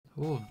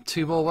Oh,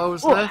 2 more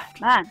worlds Oh, left.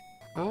 man.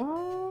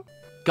 Oh,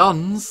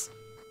 guns.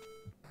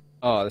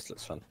 Oh, this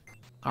looks fun.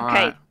 All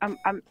Okay, right. I'm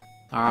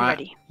All right.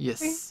 ready.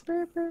 Yes.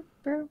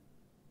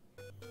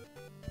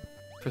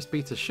 Press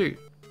B to shoot.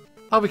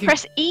 Oh, we can.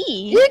 Press E.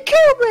 You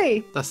killed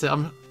me! That's it.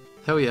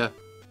 Hell yeah.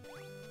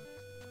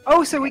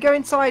 Oh, so we go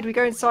inside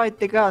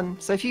the gun.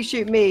 So if you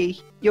shoot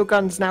me, your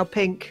gun's now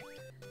pink.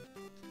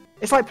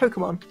 It's like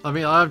Pokemon. I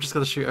mean, I'm just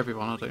gonna shoot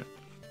everyone. I don't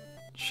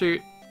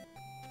shoot.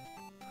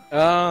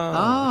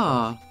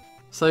 Ah.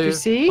 So You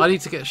see? I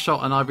need to get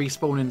shot and I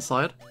respawn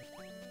inside.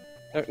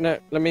 No, no,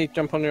 let me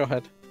jump on your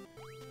head.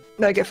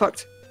 No, get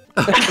fucked.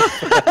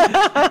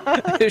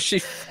 She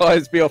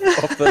fires me off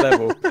the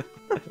level.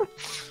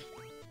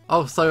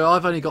 Oh, so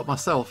I've only got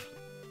myself.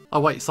 Oh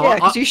wait, so Yeah,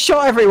 because you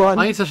shot everyone.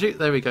 I need to shoot.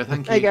 There we go.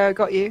 Thank you. There you go,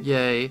 got you.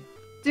 Yay.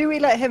 Do we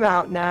let him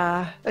out?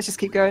 Nah. Let's just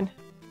keep going.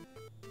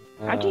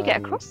 How do you get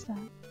across there?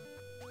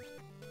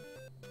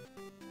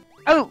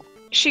 Oh,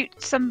 shoot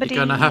somebody.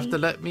 You're gonna have to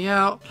let me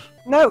out.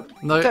 No,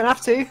 No. don't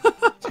have to.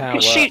 Tower.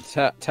 Shoot.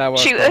 Tower.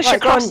 Shoot There's us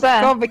Right, go across on,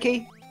 there. go on,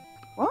 Vicky.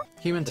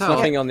 Human tower.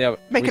 nothing on the other.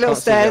 Make we a little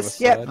can't see the other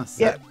stairs. Yep, side. That's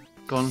yep. it.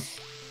 Go on.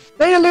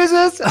 They're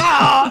losers.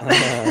 Ah!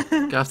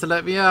 You have to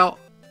let me out.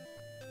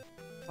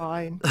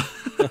 Fine.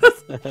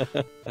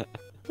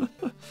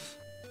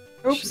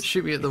 Oops.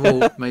 Shoot me at the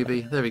wall,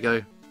 maybe. There we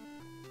go.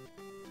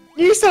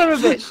 You son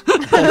of a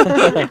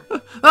bitch.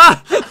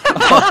 Ah!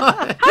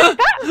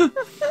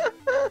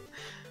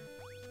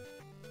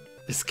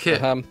 It's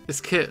Kit.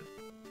 It's Kit.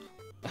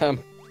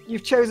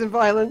 You've chosen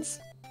violence.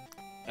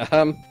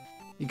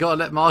 You gotta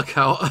let Mark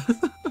out.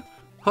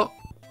 Hop.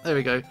 There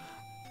we go.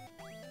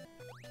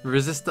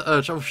 Resist the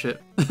urge. Oh shit.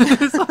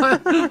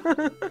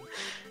 The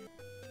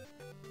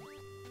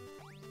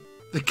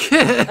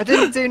Kit. I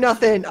didn't do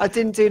nothing. I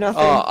didn't do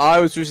nothing. Oh, I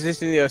was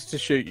resisting the urge to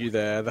shoot you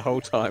there the whole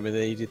time, and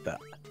then you did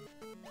that.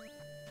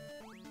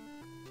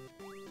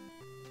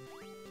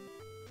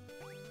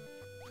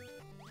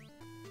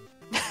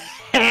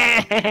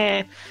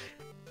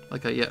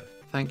 Okay, yeah.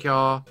 Thank you.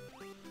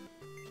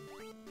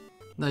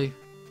 No.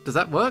 Does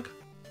that work?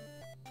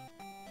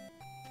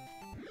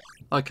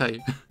 Okay.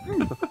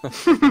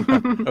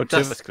 Oh,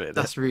 just cleared it.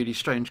 That's a really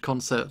strange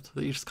concept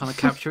that you just kind of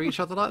capture each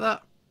other like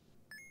that.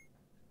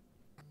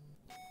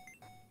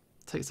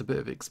 Takes a bit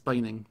of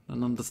explaining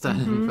and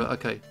understanding, but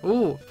okay.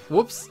 Oh,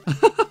 whoops.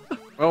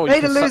 Oh, you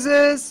Hey, the can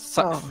losers.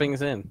 suck Oh.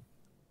 things in.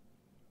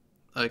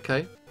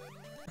 Okay.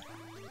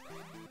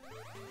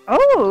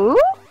 Oh.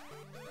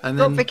 And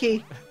Drop then.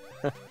 Vicky.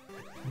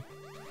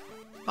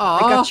 Ah,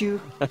 I got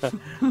you.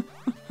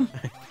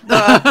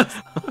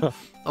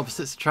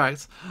 Opposites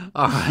attract.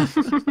 Alright.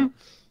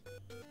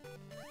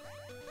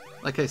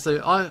 Okay,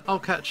 so I'll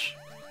catch.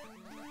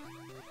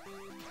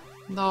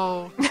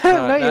 No.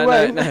 No, you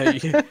won't. No.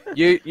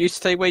 You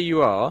stay where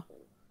you are,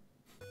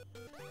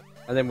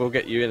 and then we'll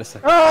get you in a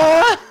second.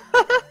 Ah!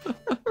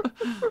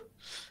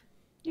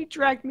 You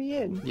dragged me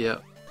in. Yeah.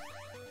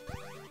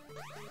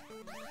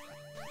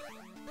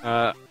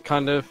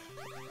 Kind of.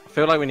 I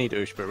feel like we need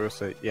Oosh, but we'll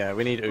see. Yeah,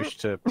 we need Oosh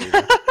to. Be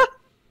there.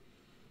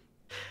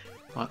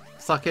 Right,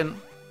 suck in.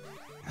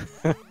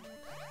 I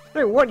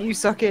don't want you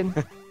sucking.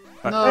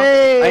 No.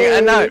 Hey!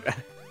 No.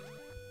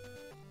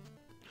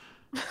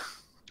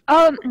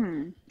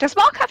 Does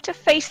Mark have to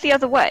face the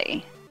other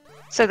way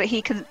so that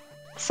he can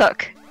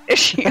suck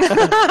issue?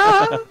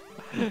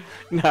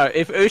 No,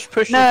 if Oosh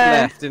pushes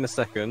left in a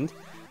second,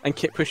 and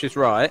Kit pushes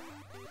right.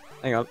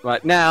 Hang on.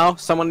 Right now,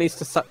 someone needs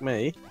to suck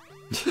me.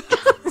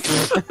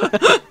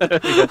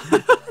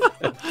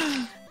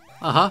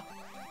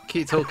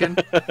 Keep talking.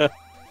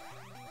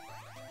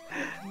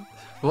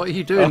 What are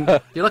you doing?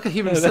 You're like a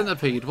human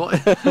centipede. What?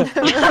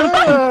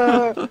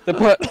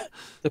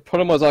 The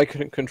problem was I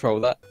couldn't control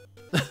that.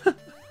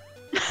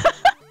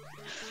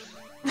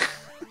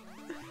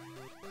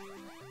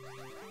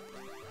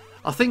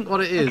 I think what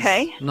it is.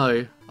 Okay.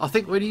 No, I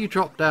think when you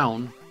drop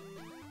down.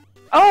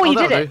 Oh, you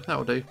did that'll it. do,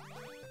 that'll do.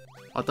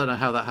 I don't know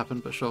how that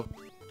happened, but sure.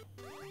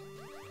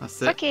 That's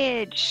it.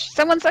 Suckage.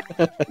 Someone suck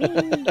me.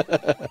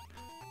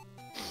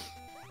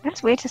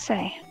 That's weird to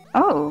say.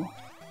 Oh.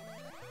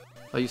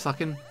 Are you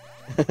sucking?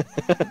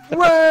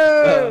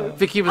 Whoa!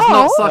 Vicky was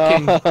not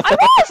sucking. I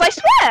was, I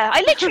swear.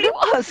 I literally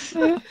was.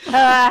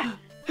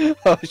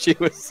 Oh, she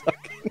was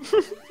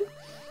sucking.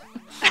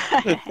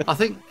 I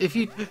think if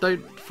you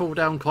don't fall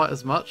down quite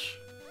as much,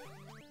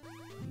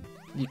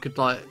 you could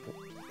like.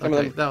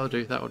 Okay, that'll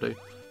do. That'll do.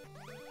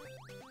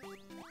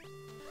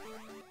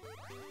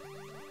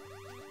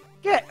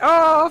 Get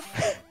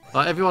off!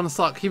 Like everyone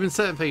suck. Human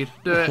centipede.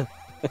 Do it.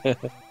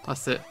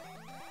 That's it.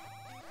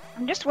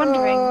 I'm just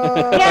wondering.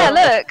 Oh. Yeah,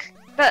 look.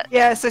 But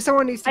Yeah, so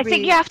someone needs to I be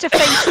think you have to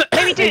face.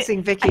 Maybe do it.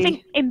 facing Vicky. I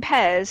think in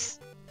pairs.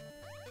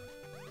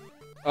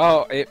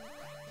 Oh, it.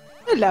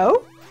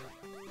 Hello?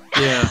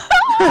 Yeah.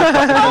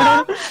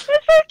 That's so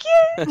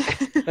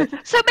cute.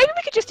 So maybe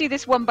we could just do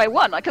this one by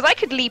one, because I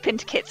could leap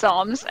into Kit's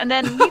arms, and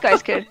then you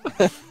guys could.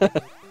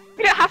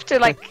 We don't have to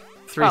like.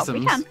 Well,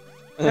 we Threesomes. can.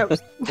 Nope.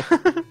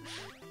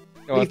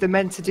 Go on. Leave the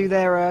men to do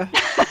their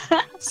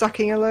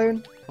sucking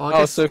alone. Well, I Oh,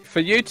 guess, so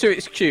for you two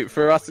it's cute,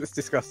 for us it's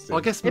disgusting. well,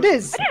 I guess It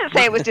is. I didn't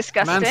say it was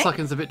disgusting. man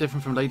sucking's a bit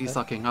different from lady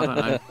sucking. I don't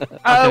know.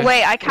 Oh Okay.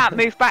 wait, I can't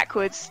move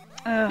backwards.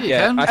 Ugh. You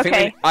Yeah, can. I think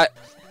Okay. I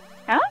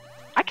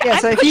I can't. Yeah, I'm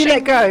so pushing.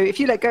 if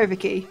you let go,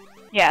 Vicky,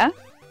 Yeah.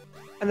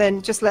 and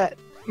then just let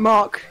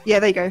Mark. Yeah,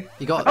 there you go.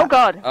 You got. Oh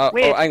god.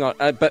 Weird. hang on,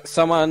 but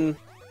someone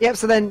Yep.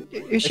 So then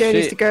Ushio She-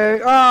 needs to go.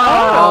 Oh,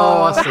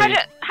 I So see.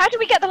 how do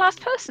we get the last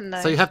person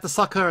though? So you have the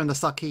sucker and the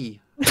sucky.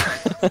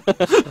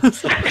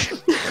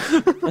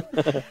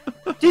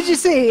 Did you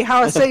see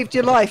how I saved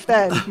your life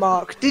then,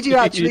 Mark? Did you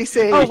actually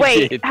see? Oh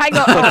wait, did. hang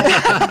on.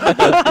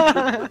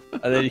 Oh.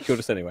 and then you killed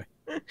us anyway.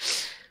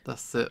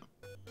 That's it.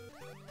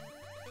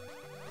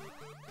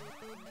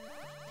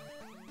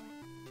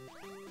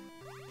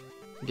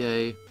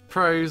 Yay.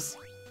 Pros.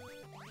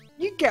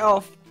 You get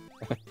off.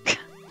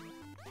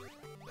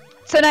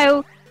 So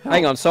now,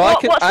 Hang on, so What-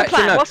 I can what's the actually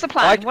plan? no, What's the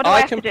plan? What do I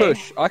have can to do?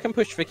 push. I can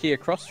push Vicky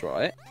across,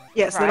 right?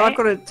 Yes, then Right. I've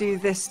got to do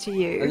this to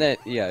you. And then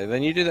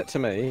then you do that to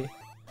me.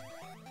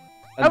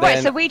 oh right,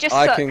 then so we just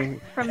I suck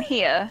can from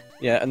here,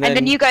 yeah, and and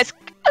then you guys.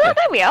 Oh, Yeah.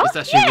 there we are. It's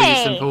actually really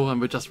Yay! simple and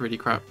we're just really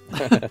crap.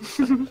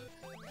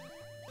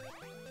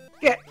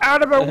 Get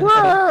out of my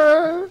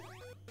way!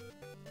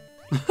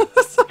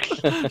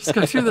 Just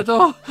go through the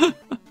door.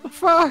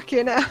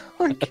 Fucking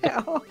hell!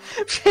 Get off.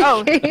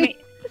 Oh, Vicky.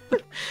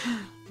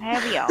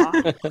 there we are.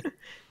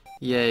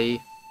 Yay.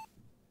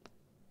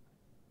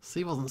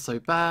 C wasn't so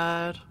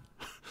bad.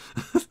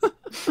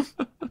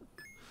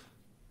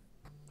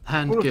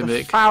 Hand All of the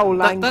gimmick. foul That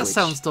language.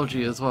 sounds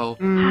dodgy as well.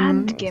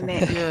 Hand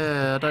gimmick.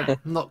 Yeah, I'm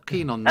not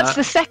keen on That's that.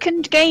 the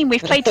second game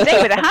we've played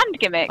today with a hand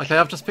gimmick. Okay,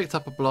 I've just picked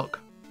up a block.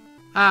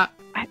 Ah,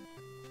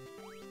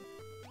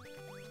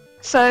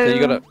 So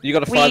So you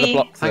gotta fire the we-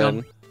 blocks hang then.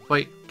 on.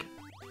 Wait.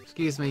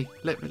 Excuse me.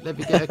 Let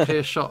me get a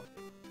clear shot.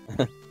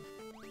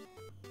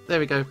 There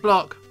we go.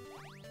 Block.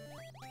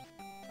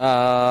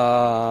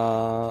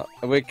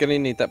 We're gonna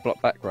need that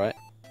block back, right?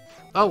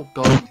 Oh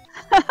god.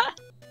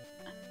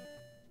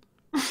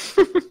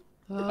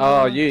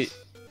 Oh, you.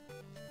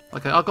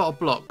 Okay, I got a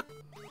block.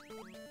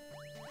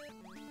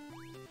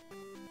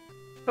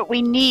 But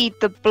we need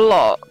the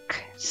block.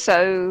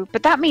 So,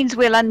 but that means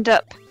we'll end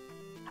up.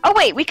 Oh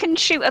wait, we can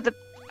shoot at the.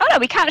 Oh no,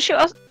 we can't shoot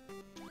us.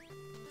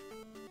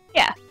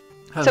 Yeah.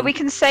 So we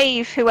can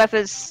save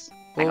whoever's.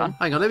 Hang on.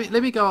 Hang on. Let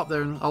me go up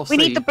there and I'll see.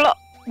 We need the block.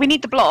 We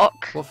need the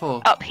block What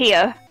for? up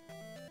here.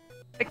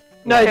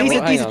 No, Okay, these we-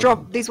 are these hang are on.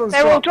 drop. These ones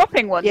They're drop. all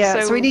dropping ones.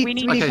 Yeah, so we need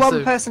Okay, one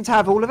so- person to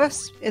have all of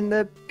us in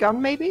the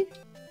gun, maybe.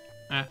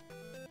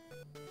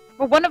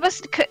 Well, one of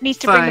us needs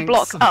to bring the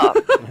block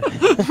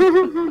Thanks.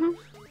 up.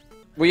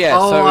 Well, yeah.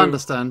 Oh, so I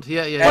understand.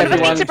 Yeah, yeah. One of us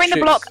Everyone needs to bring the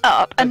shoots- block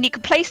up, and you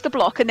can place the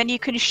block, and then you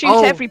can shoot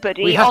Oh, we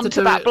everybody have to onto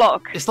do that it-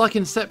 block. It's like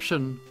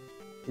Inception.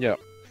 Yeah.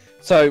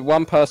 So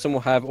one person will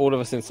have all of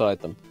us inside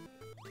them.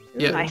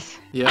 Yeah. Nice.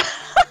 Yeah.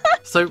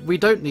 So we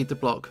don't need the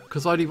block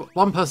because only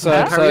one person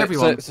So can carry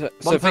everyone. So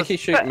One Vicky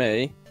shoot But-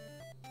 me.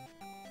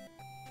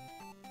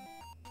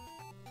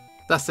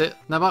 That's it.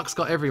 Now Mark's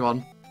got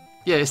everyone.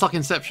 Yeah, it's like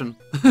Inception.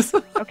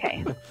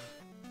 Okay.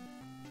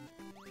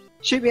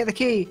 Shoot me at the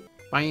key.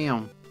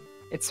 Bam.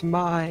 It's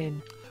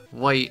mine.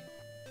 Wait.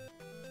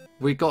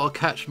 We got to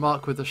catch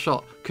Mark with a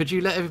shot. Could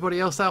you let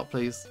everybody else out,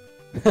 please?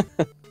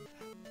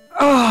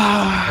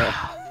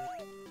 Oh.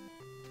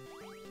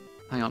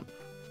 Hang on.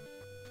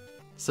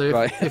 So if,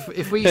 Right.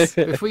 if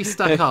we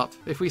stack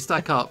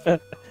up,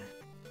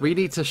 we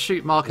need to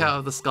shoot Mark out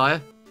of the sky.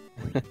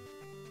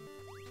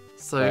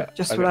 So Yeah.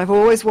 Just Okay. what I've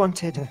always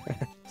wanted.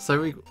 so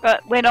we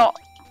But we're not.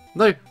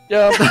 no.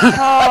 Yeah.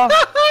 Oh,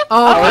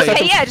 Oh, okay,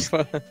 okay. yeah, just How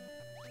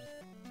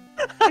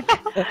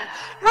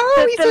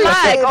are we the so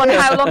lag good? on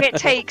how long it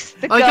takes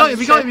the I gun. got him.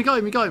 We got him. We got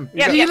him. We got him.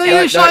 Yeah, you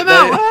yeah, you shot him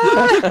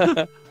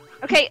out.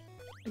 Okay,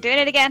 I'm doing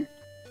it again.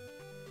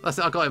 That's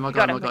it. I got him. I We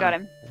got got him. him. We got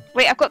him.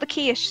 Wait, I've got the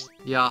key-ish.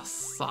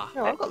 Yes.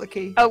 No, I've got the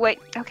key. Oh wait,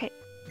 okay.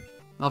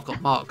 I've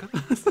got Mark.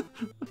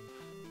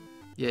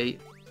 Yay.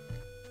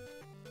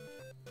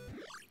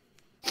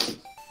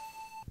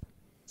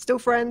 Still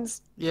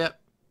friends. Yep.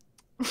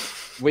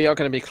 We are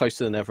going to be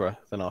closer than ever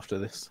than after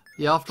this.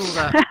 Yeah. After all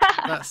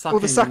that sucking. All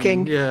the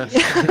sucking. Yeah.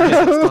 It's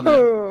done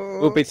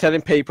it. We'll be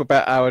telling people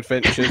about our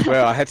adventures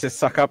where I had to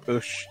suck up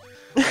bush.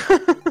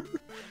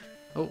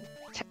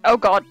 Oh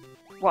god.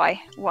 Why?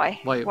 Why?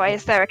 Wait, Why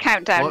is there a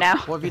countdown now?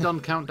 What have you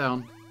done?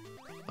 Countdown.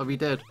 Are we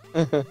dead?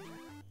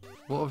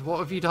 What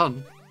have you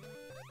done?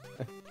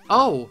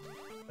 Oh.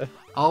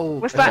 Oh.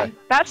 Was Okay. that?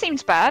 That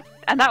seems bad,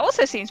 and that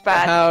also seems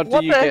bad. How do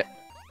what you the? get?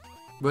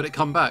 Would it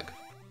come back?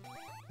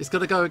 It's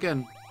gonna go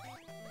again.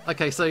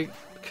 Okay, so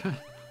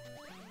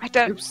I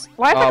don't. Oops.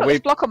 Why have I got we-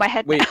 this block on my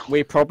head now?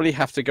 We probably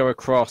have to go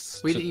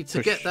across. we need to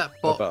push get that the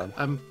block button.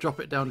 and drop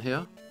it down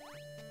here.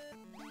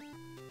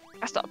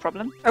 That's not a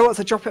problem. Oh, what?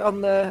 So drop it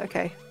on the.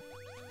 Okay.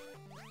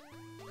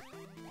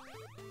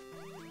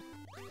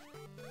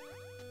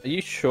 Are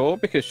you sure?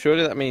 Because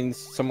surely that means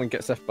someone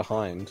gets left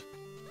behind.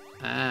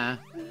 Ah.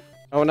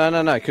 Oh no,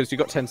 because you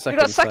got 10 We've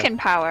seconds. got sucking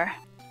power.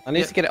 I need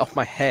Yeah. to get it off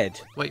my head.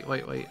 Wait.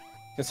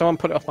 Can someone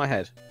put it off my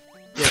head?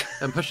 Yeah,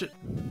 and push it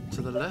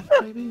to the left,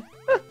 maybe.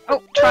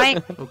 Oh,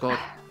 trying. Oh god.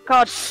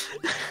 God.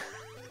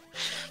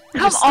 We're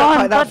Come just stuck on,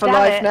 like that for goddammit.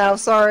 life now.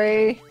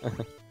 Sorry.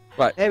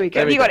 Right. There we go.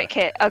 There we You got go. it,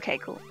 Kit. Okay,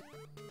 cool.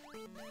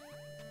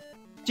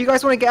 Do you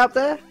guys want to get up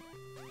there?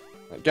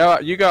 Go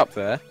up. You go up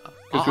there.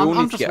 'Cause we all I'm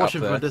need to just get up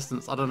watching from there. a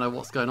distance. I don't know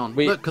what's going on.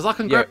 We- Look, because I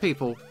can yeah. grab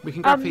people. We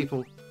can grab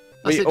people.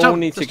 That's We it, all jump,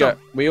 need to just go.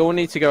 jump. We all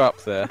need to go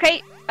up there.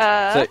 Okay,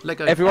 So Let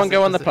go. everyone That's it,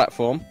 go on the that's it.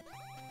 platform.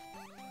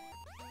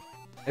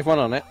 Everyone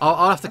on it.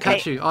 I'll have to Okay.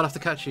 catch you. I'll have to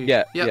catch you.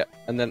 Yeah. Yep. Yeah.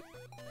 And then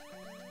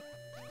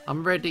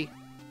I'm ready.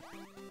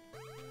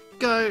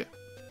 Go.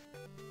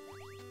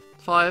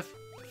 5,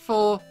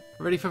 4.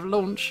 Ready for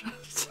launch.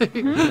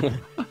 2.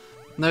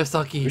 No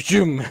Saki.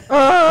 zoom.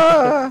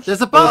 Ah!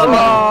 There's a button.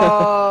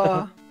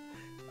 Oh.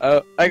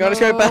 Oh, hang on. Let's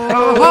go back.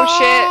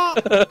 Oh,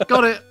 shit!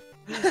 Got it.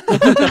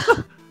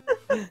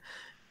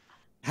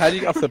 How do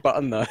you get off the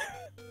button though?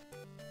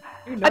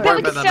 I Worry bet we about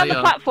can that stay on the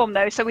later. platform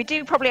though, so we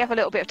do probably have a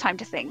little bit of time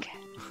to think.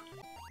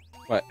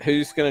 Right.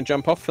 Who's gonna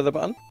jump off for the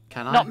button?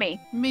 Can I? Not me.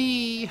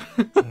 Me.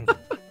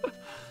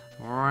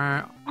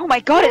 Oh my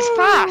god, it's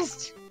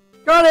fast!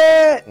 Got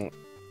it! Mm.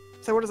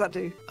 So what does that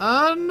do?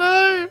 Oh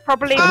no!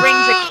 Probably Ah!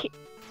 brings a key.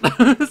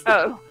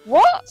 Oh,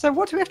 what? So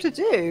what do we have to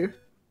do?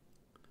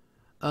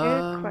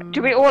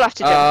 Do we all have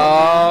to do it?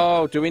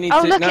 Oh, do we need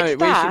Oh, to? look, No,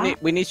 it's we that. need.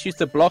 We need to use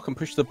the block and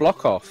push the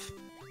block off.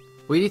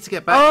 We need to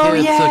get back Oh,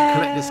 here yeah. to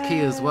collect this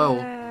key as well.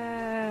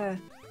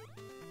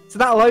 So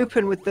that'll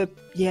open with the...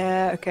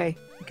 Yeah, okay.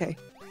 Okay.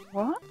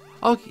 What?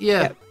 Oh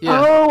yeah, Yep.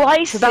 yeah. Oh, I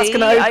see. So that's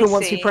going to I open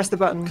once we see. press the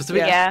button. 'Cause we-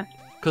 Yeah.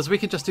 Because we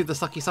can just do the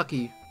sucky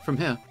sucky from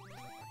here.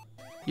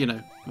 You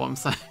know what I'm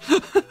saying.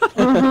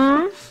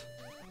 Mm-hmm.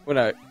 Well,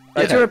 no.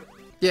 Yeah. Okay.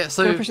 Yeah.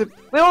 So Push the...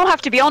 We all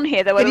have to be on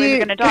here though, Can otherwise you,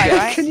 we're going to die,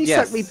 right? Can you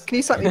Yes. suck me? Can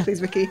you suck me, please,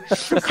 Vicky?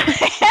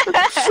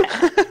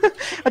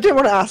 I didn't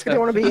want to ask. I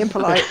didn't want to be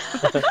impolite.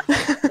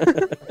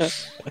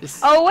 it's,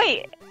 Oh,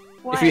 wait.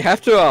 Why? If you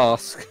have to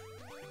ask.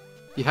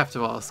 you have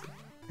to ask.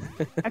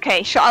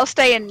 Okay, sure, I'll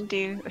stay and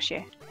do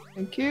Ushir.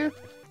 Thank you.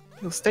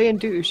 You'll stay and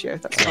do Ushio.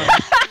 That's fine.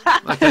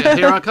 Okay,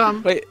 here I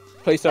come. Wait,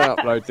 please don't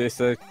upload this.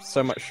 There's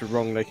so much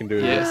wrong they can do.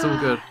 with Yeah, it. it's all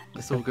good.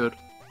 It's all good.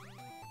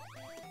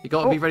 You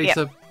gotta be Oh, ready yeah.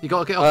 to. You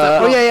gotta get off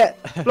that. Oh, block.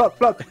 yeah. Block,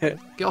 block.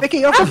 Get off.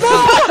 Vicky, off the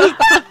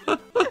block!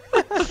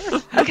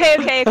 Okay,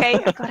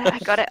 I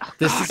got it. Oh,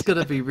 This God. is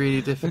gonna be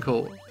really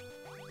difficult.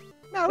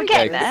 No, We're we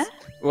getting get there.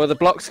 Well, the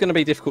block's going to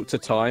be difficult to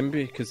time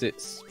because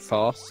it's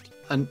fast.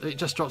 And it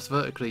just drops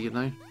vertically, you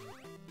know.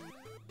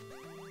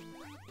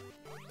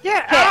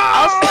 Yeah. Here,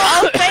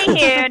 I'll stay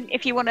here and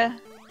if you want to...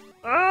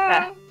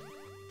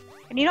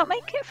 Can you not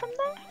make it from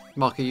there?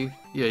 Mark, are you?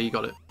 Yeah, you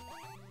got it.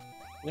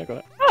 Yeah, got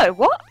it. Oh,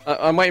 what?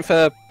 I'm waiting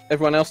for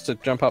everyone else to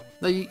jump up.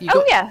 No, you Oh,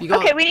 got, yeah. You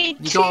got, Okay, we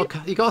need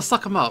you gotta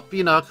suck them up.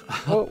 You know.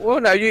 Well,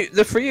 no,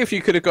 the three of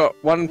you could have got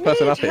one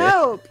person Need up here.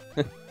 help.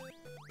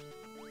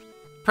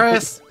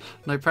 Press.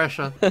 No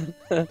pressure.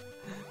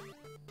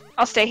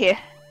 I'll stay here.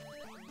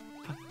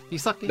 You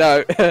suck it.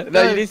 No, no,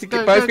 Go, you need to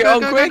go, both go, get go, on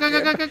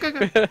go,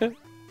 quick. go.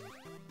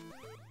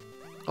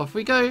 Off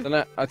we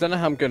go. I don't know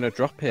how I'm going to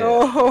drop here.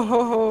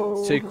 Oh,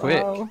 It's too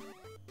quick. wow.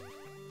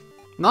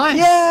 Nice.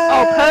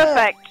 Yeah. Oh,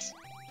 perfect.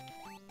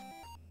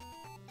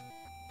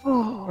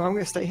 Well, Oh, I'm going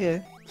to stay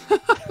here.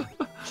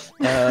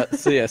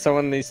 So yeah,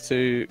 someone needs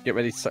to get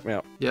ready to suck me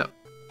up. Yep.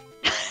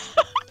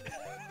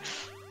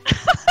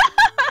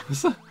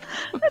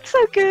 that's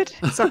so good.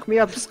 Suck me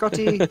up,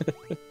 Scotty.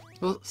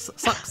 Well,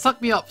 suck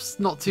me up's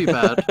not too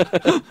bad.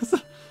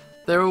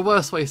 There are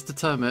worse ways to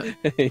term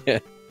it. Yeah.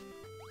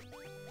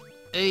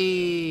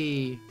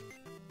 Hey.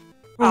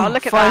 Oh,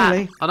 look at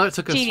finally. that. I know it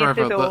took us Genius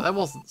forever, fizzle. but that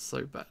wasn't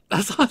so bad.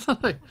 I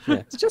don't know.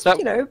 It's just, That-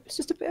 it's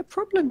just a bit of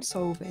problem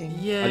solving.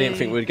 Yeah. I didn't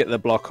think we'd get the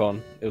block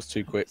on. It was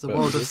too quick. It's a but-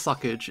 world of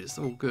suckage. It's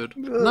all good.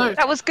 No.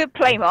 That was good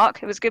play,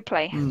 Mark. It was good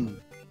play. Mm,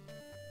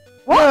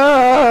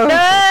 What?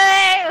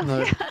 No!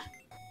 no.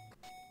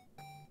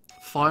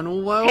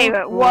 Final world. Okay,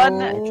 but one,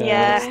 Okay.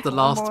 yeah. It's the one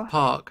last more.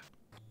 park.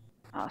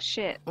 Oh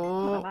shit!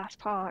 Oh. The last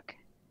park.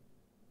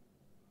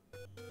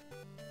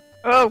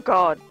 Oh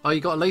god! Oh, you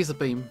got a laser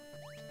beam.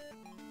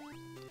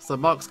 So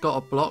Mark's got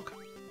a block.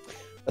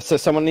 So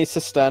someone needs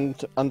to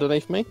stand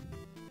underneath me.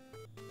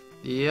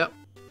 Yep.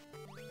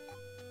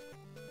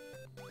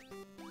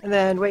 And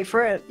then wait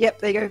for it. Yep,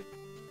 there you go. So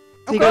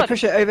Oh, you got to God.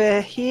 push it over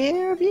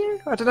here, have you?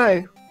 I don't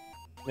know.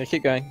 Yeah,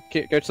 keep going.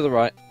 Go to the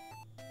right.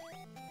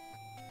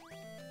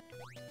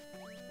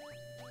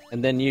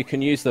 And then you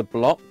can use the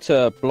block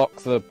to block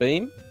the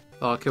beam.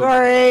 Oh, I killed.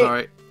 Sorry.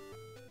 Sorry.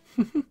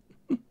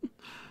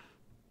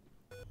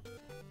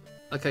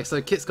 Okay,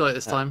 so Kit's got it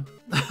this time.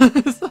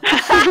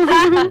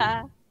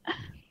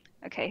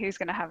 Okay, who's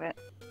gonna have it?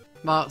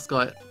 Mark's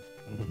got it.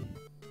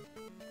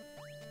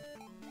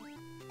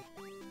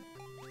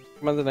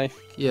 Come underneath.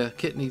 Yeah,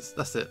 Kit needs.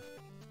 That's it.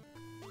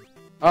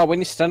 Oh, when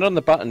you stand on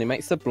the button, it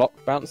makes the block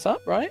bounce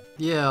up, right?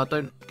 Yeah, I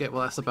don't get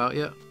what that's about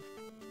yet.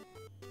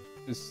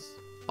 It's-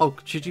 Oh,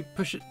 should you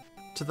push it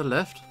to the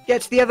left?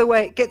 Get to the other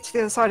way. Get to the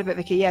other side of it,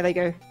 Vicky. Yeah, there you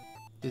go.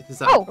 Is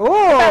that? Oh,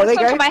 Oh, that's there you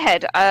onto go. my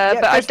head.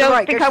 But go I to the don't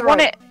right, think go I to the want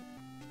right. it.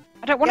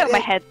 I don't want Yeah, it on my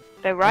yeah. head,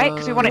 though, right?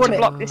 Because we want it want to it-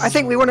 block this. I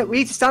think we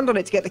need to stand on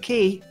it to get the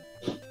key.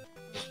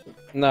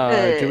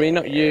 No, do we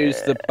not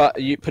use the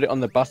You put it on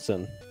the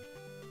button.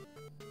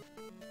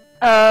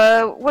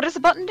 What does the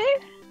button do?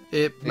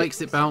 It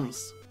makes it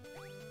bounce.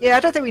 Yeah, I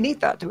don't think we need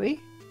that, do we?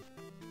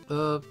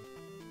 At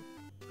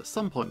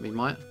some point we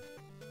might.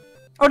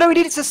 Oh no, we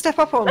need it to step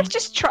up on. Let's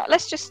just try.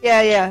 Let's just.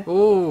 Yeah, yeah.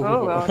 Oh.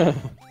 Oh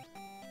god.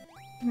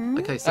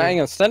 Okay, so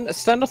Hang on, stand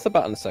off the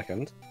button a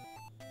second.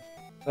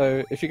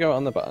 So if you go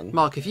on the button,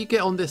 Mark, if you get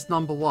on this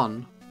number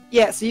 1,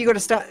 Yeah, so you got to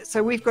start.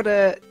 So we've got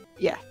to.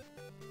 Yeah,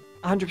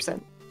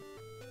 100%.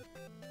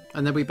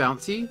 and then we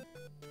bounce you.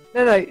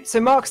 No. So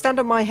Mark, stand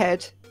on my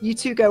head. You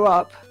two go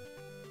up.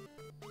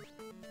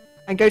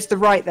 And go to the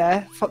right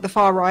there, the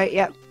far right.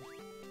 Yep.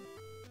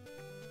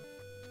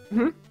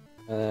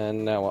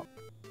 and now what?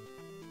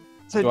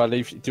 So Do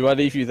I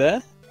leave you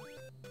there?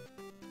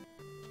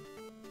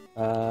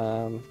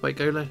 Wait,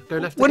 go left. Go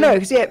left. well, again. no,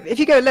 because yeah, if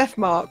you go left,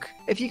 Mark.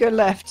 If you go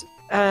left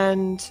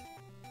and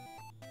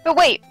But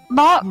wait,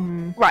 Mark.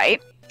 Hmm.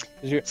 Right.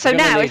 So you're gonna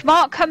now, leave- if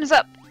Mark comes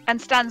up and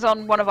stands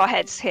on one of our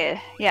heads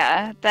here,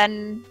 yeah,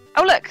 then.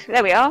 Oh look,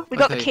 there we are. We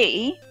got the Okay.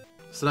 key.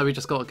 So now we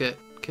just got to get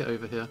Kit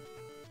over here.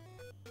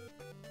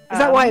 is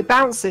that why it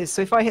bounces?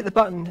 So if I hit the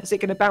button, is it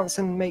going to bounce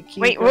and make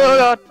you? Wait, go- whoa,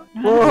 God.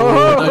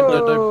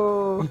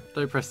 Whoa!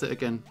 Don't press it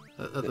again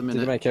at the Did it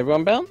minute. make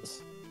everyone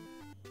bounce?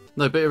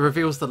 No, but it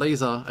reveals the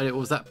laser, and it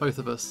will zap both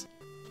of us.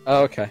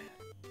 Oh, okay.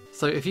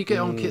 So if you get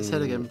on Kit's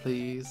head again,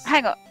 please.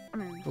 Hang on.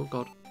 Oh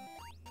god.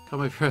 Come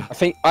over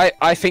here.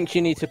 I think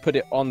you need to put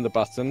it on the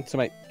button to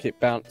make it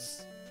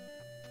bounce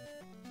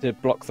to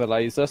block the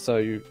laser,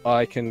 so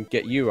I can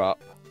get you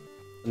up,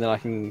 and then I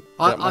can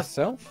I- get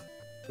myself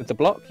with the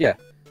block. Yeah.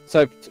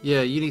 So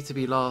Yeah, you need to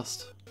be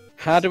last.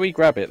 how do we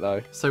grab it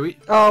though? So we.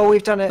 Oh,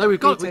 we've done it. No, we Me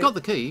got too.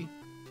 the key.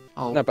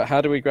 Oh. No, but how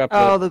do we grab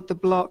Oh, the? the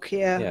block.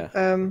 Yeah.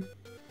 Yeah.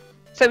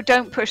 So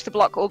don't push the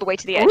block all the way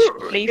to the edge.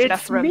 Leave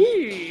enough room.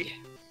 me.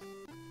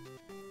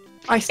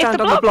 I stand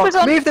the on the block block. was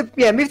on- Move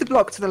the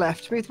block to the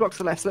left. Move the block to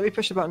the left. So let me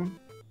push the button.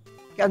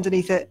 Get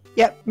underneath it.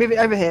 Yep. Move it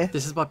over here.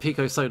 This is my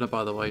Pico sonar,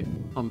 by the way.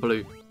 I'm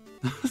blue.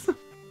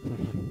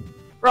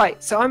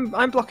 Right. So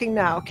I'm blocking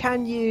now.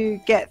 Can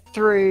you get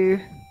through?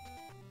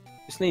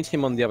 Just need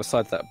him on the other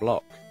side of that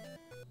block.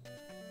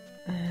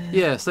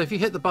 Yeah. So if you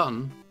hit the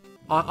button,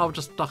 I'll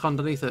just duck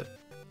underneath it.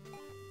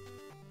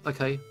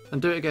 Okay,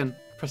 and do it again.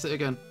 Press it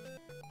again.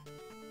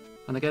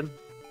 And again.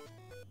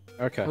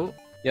 Okay. Oh.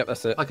 Yep,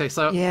 that's it. Okay,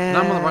 so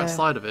now I'm on the right Yeah.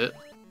 side of it.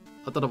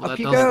 I don't know what Up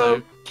that you does go.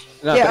 though.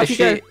 No, Yeah, but up if you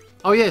go. she,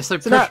 Oh yeah, so,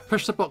 So that-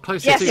 push the block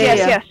closer Yes, to yes,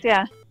 you. yes,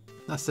 yeah.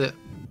 That's it.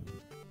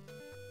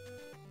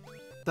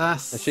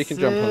 That's and she can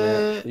jump on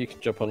it. You can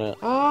jump on it.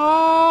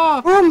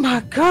 Oh! Oh my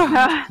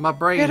god! My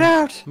brain. Get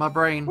out! My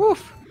brain.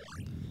 Oof.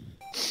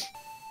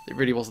 It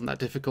really wasn't that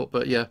difficult,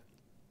 but yeah.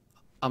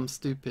 I'm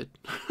stupid.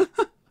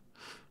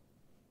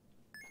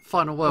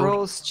 Final world. We're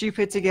all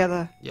stupid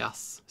together.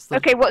 Yes. It's the-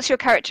 Okay, what's your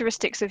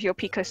characteristics of your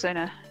Pico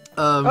sonar?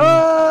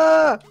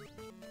 Ah!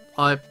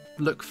 I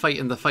look fate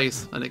in the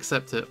face and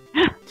accept it.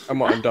 And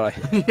what and die.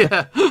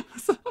 Yeah.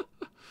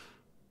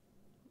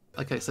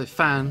 Okay, so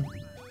fan.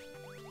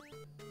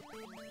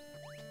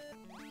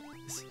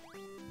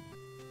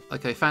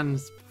 Okay,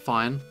 fan's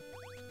fine.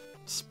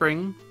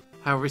 Spring,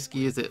 how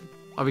risky is it?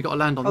 Oh, we got to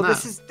land on Oh,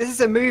 that. this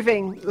is a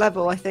moving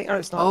level, I think. Oh,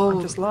 it's not.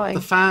 I'm just lying.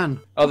 the fan.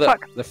 Oh,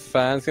 fuck. the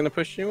fan's gonna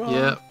push you on.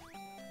 Yeah.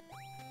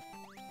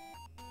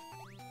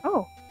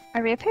 Oh, I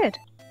reappeared.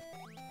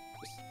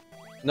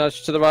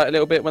 Nudge to the right a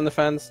little bit when the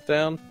fan's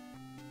down.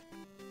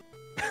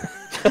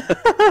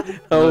 Oh,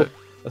 No.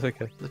 that's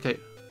okay. Okay.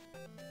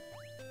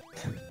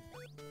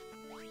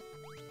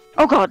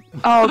 Oh god.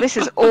 Oh, this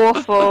is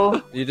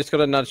awful. You just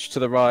gotta nudge to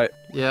the right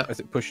Yeah. as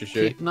it pushes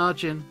you. Keep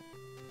nudging.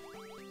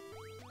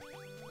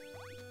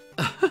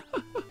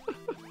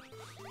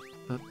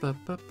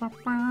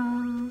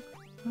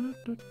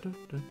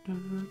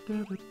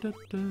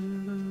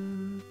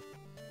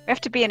 We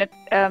have to be in a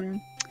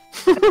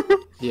we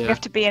Yeah.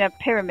 have to be in a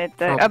pyramid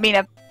though. Prob- I mean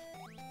a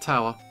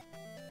Tower.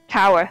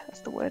 tower,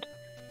 that's the word.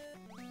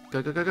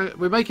 Go, go, go, go.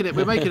 We're making it.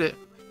 We're making it.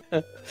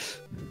 Do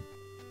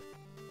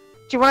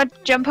you want to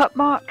jump up,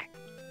 Mark?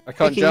 I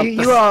can't Vicky, jump.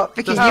 you are.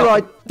 Vicky, you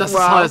that's- are. That's wow.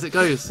 as high as it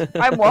goes.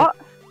 I'm what?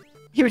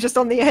 You were just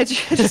on the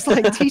edge, just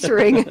like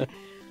teetering.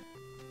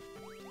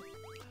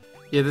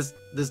 Yeah,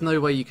 there's no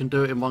way you can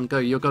do it in one go.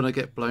 You're gonna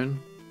get blown.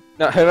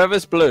 No,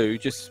 whoever's blue,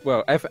 just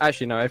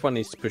actually no, everyone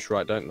needs to push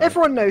right, don't they?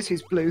 Everyone knows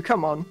who's blue.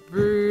 Come on.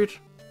 Rude.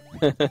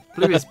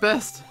 Blue is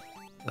best.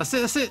 That's it.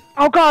 That's it.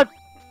 Oh god.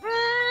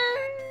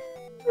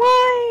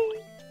 Why?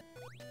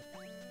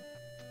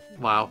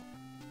 Wow.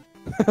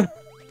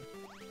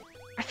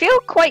 I feel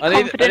quite I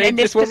need confident in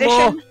this this one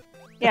more. position.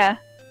 Yeah.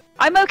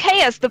 I'm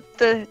okay as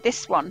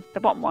this one, the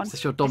bottom one. Is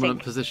this your dominant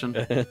think. position?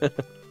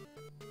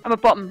 I'm a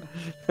bottom.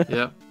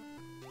 Yeah.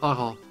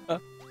 Oh.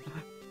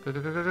 Go, go,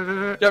 go, go, go,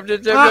 go. Jump,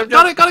 jump, Ah, jump, got jump, it!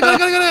 Got it! Got it!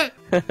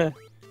 Got it! Got it!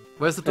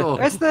 Where's the door?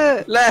 Where's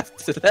the?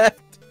 left.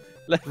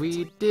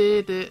 We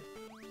did it.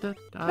 No,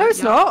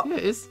 it's not. Yeah,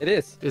 it is. It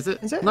is. Is it?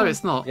 Is it? No,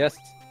 it's not. Yes,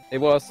 it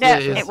was. Yeah,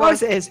 it is. it Of was.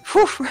 course it is.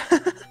 Whew.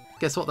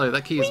 Guess what though?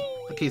 That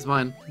key's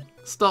mine.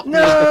 Stop me!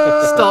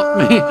 No. Stop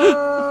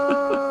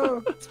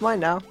me! It's mine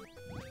now.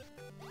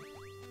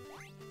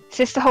 Is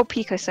this the whole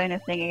Pico Sonar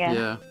thing again?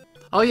 Yeah.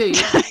 Oh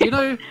yeah, you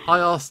know, I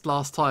asked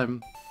last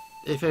time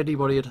if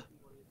anybody had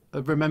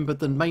remembered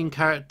the main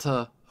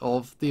character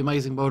of The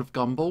Amazing World of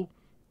Gumball.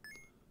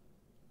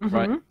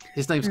 Right.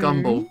 His name's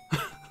Gumball.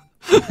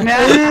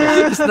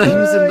 No.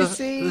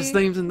 His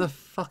name's in the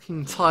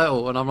fucking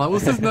title, and I'm like,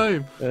 what's his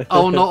name?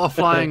 Oh, not a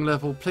flying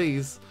level,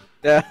 please.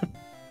 Yeah. At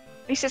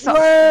least it's not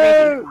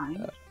Whoa! really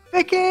flying.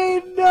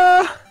 Vicky,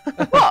 no!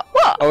 What?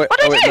 Oh, wait, What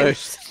did I do? no.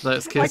 No,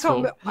 it's Kit's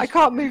fault. I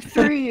can't move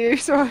through you,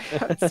 so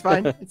it's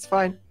fine. It's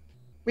fine.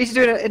 We need to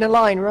do it in a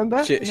line,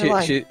 remember? In a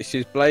line.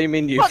 She's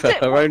blaming you for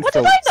her own what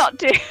fault. did I not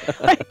do?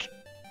 Like,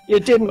 You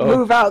didn't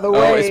move out of the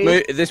Oh,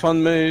 way. this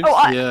one moves.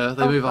 Yeah,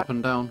 they move up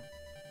and down.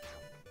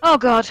 oh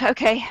god,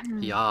 okay.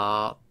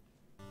 Yeah.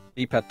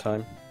 D-pad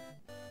time.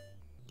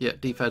 Yeah,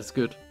 D-pad's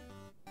good.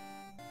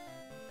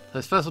 So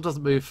his first one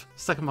doesn't move,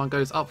 second one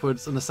goes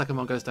upwards, and the second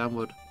one goes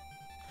downward.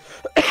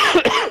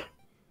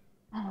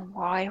 Oh,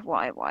 why?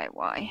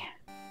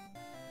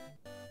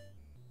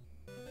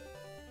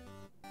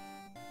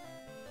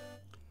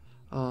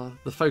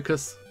 The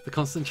focus, the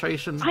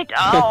concentration. I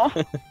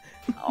don't.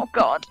 Oh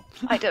god,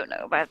 I don't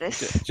know about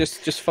this.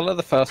 Just follow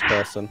the first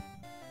person.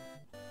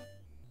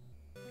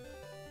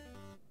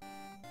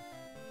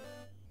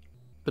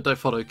 But don't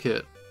follow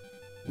Kit.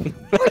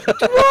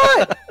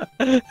 What?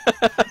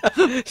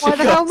 Why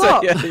the hell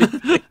not?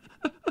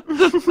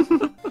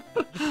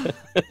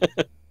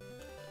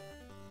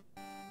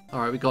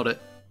 Alright, we got it.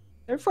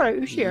 Don't follow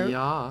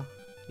Ushio.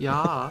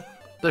 Yeah.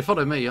 Don't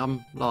follow me,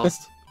 I'm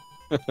last.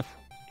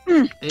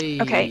 Hey.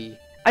 Okay.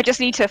 I just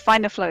need to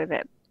find the flow of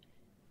it.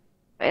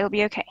 But it'll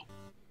be okay.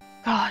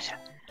 God.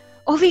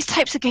 All these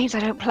types of games I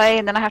don't play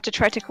and then I have to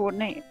try to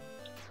coordinate.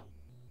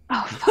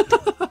 Oh,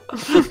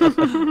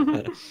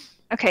 fuck.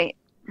 Okay.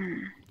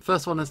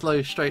 First one is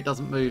low, straight,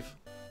 doesn't move.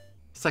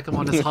 Second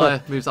one is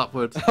higher, moves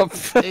upwards.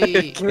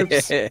 Hey.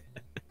 Oops.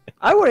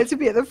 I want it to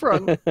be at the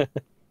front.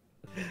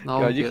 No,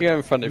 God, you can go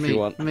in front if you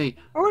want. Me.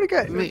 I want to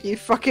go. Me. You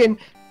fucking.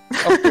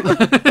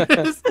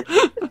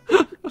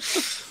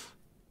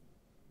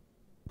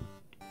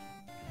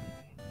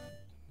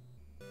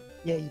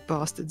 Yeah, you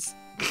bastards.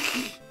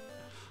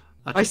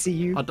 I see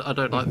you. I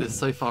don't like this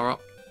so far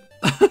up.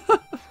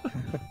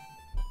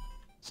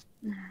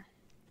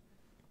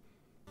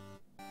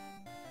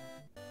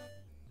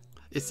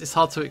 It's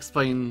hard to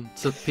explain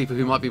to people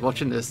who might be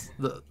watching this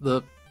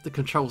that the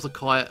controls are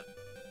quite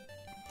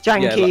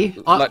Janky.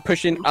 Yeah, like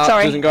pushing up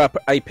Sorry. doesn't go up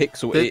a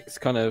pixel. There- It's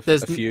kind of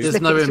there's a few. there's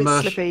no Slippy,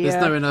 inertia. slippy, There's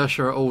yeah. no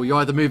inertia at all. You're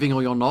either moving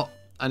or you're not,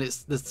 and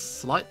there's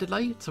slight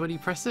delay to when you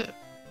press it.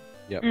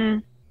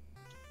 Mm.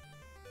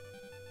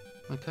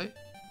 Okay.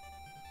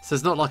 So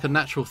it's not like a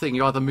natural thing.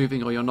 You're either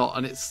moving or you're not,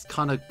 and it's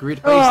kind of grid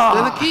based. Oh,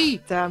 They're the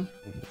key. Damn.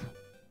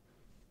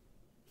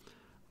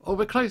 Oh,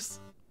 we're close.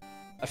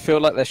 I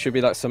feel like there should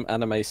be like some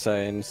anime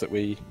sayings that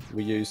we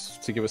use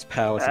to give us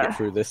power to get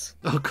through this.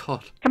 Oh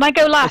god. Can I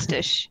go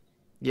last-ish?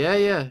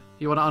 Yeah.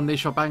 You want to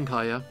unleash your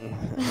Bankai, yeah?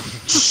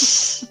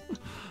 Is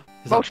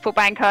that Multiple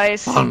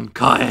Bankais.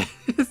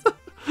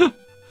 Bankai?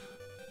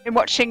 Been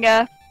watching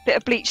a bit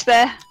of Bleach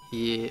there.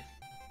 Yeah.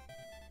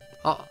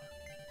 Oh,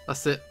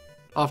 that's it.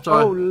 After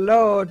Oh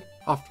lord.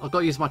 I've got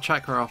to use my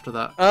chakra after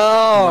that.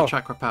 Oh, My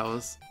chakra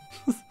powers.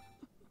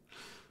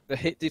 the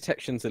hit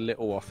detection's a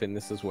little off in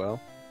this as well.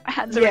 My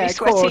hands are Yeah, really of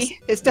course. sweaty.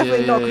 It's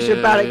definitely not because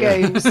you're bad at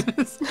games.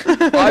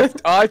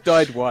 I've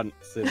died once.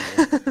 In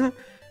this.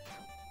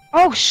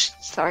 Oh,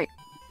 sorry.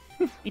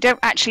 You don't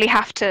actually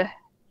have to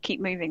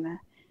keep moving there.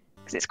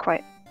 Because it's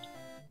quite...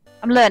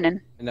 I'm learning.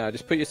 No,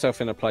 just put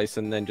yourself in a place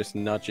and then just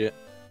nudge it.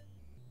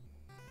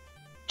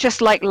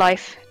 Just like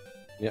life.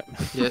 Yep.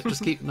 Yeah,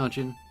 just keep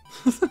nudging.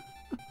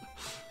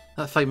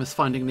 That famous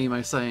Finding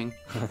Nemo saying.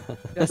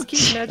 Just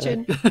keep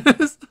nudging.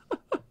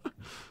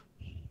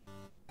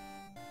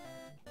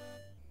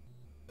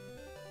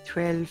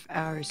 12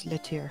 hours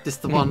later. This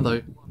the one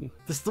though.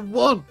 This the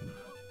one.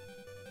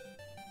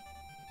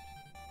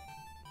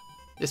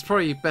 It's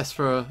probably best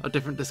for a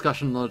different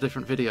discussion or a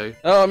different video.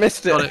 Oh, I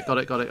missed it. Got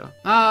it.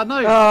 Ah,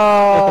 no.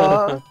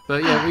 Oh,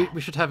 But yeah,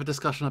 we should have a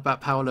discussion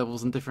about power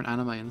levels and different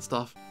anime and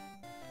stuff.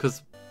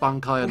 Because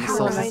Bankai and the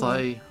Soul Power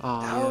Society.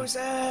 Oh, yeah.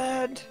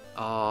 1000.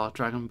 Oh,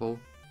 Dragon Ball.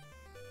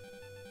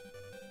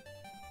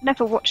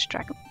 Never watched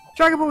Dragon Ball.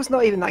 Dragon Ball's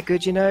not even that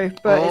good, you know.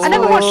 But Oh. it's I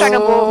never watched Dragon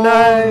Ball.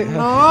 No,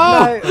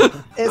 No.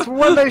 no. It's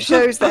one of those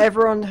shows that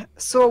everyone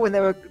saw when they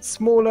were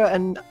smaller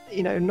and,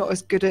 you know, not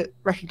as good at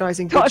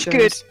recognizing good Not as shows.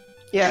 good.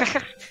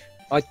 Yeah.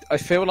 I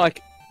feel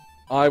like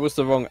I was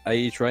the wrong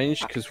age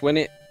range because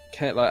when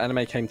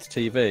anime came to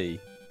TV,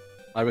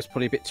 I was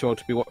probably a bit too old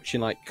to be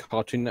watching like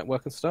Cartoon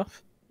Network and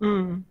stuff.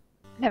 Mm.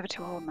 Never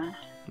too old, man.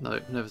 No,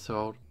 never too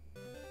old.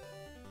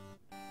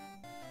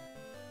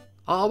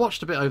 I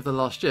watched a bit over the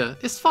last year.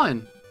 It's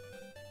fine.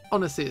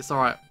 Honestly, it's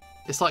alright.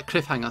 It's like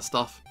cliffhanger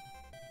stuff.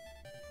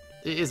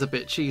 It is a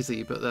bit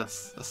cheesy, but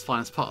that's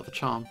fine. It's part of the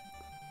charm.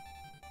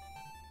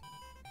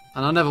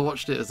 And I never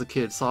watched it as a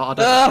kid, so I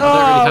don't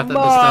really have that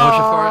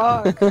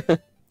nostalgia for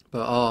it.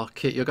 But oh,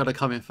 Kit, you're gonna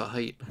come in for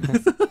hate.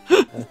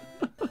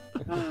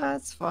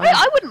 That's fine.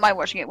 I wouldn't mind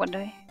watching it one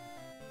day.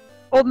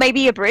 Or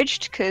maybe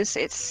abridged, because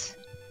it's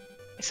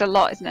a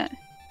lot, isn't it?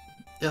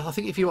 Yeah, I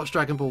think if you watch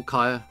Dragon Ball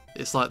Kai,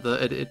 it's like the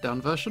edited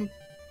down version.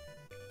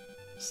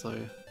 So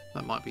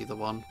that might be the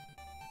one.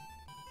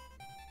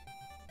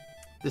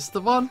 This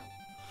the one?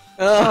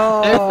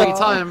 Oh. Every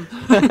time.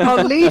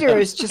 Our leader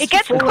is just It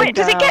gets falling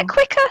Does it get down.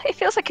 quicker? It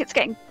feels like it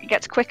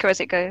gets quicker as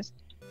it goes.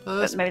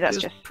 Maybe that's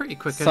it's just- pretty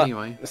quick So-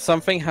 anyway.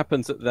 Something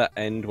happens at that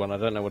end one. I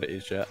don't know what it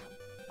is yet.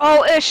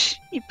 Oh, Ush,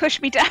 you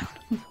pushed me down.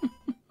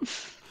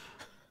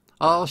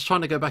 I was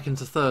trying to go back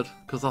into third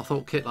because I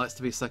thought Kit likes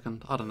to be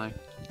second. I don't know.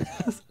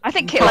 I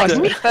think Kit likes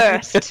to be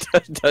first.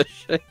 Does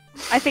she?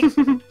 I think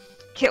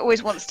Kit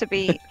always wants to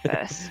be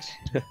first.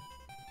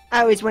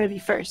 I always want to be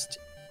first.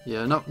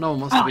 Yeah, no one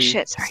wants to Oh, be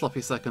shit, sorry.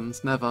 sloppy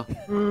seconds. Never.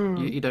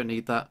 Mm. You don't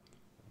need that.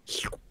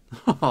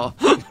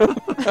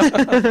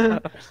 I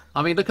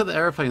mean, look at the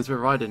aeroplanes we're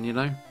riding, you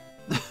know?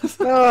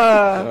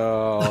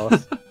 Oh, Oh,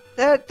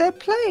 they're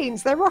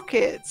planes, they're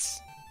rockets.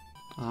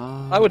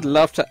 I would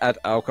love to add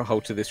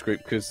alcohol to this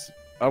group because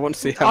I want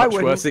to see how I much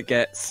wouldn't. worse it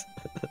gets.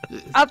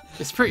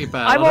 It's pretty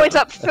bad. I'm always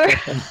up first.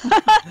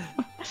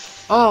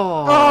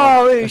 Oh,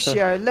 Oh,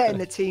 Usha, letting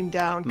the team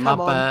down. my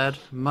Come on. bad.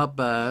 My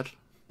bad.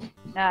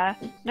 Nah,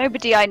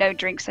 nobody I know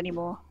drinks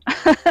anymore.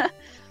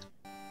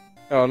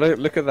 Oh,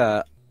 look at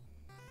that.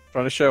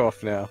 Trying to show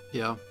off now.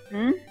 Yeah,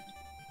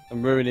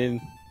 I'm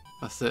ruining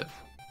that's it.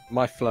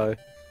 my flow.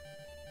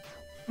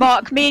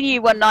 Mark, me and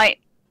you one night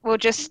will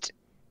just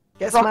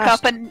Get rock smashed.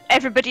 up and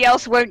everybody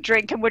else won't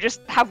drink and we'll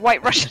just have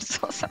White Russians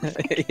or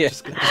something. Yeah.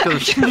 Just gonna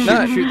shoot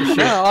No, the shit.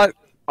 no,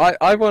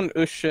 I want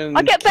Ush and,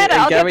 I'll get better,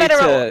 and I'll get Gary better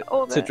to, at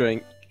all to the-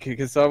 drink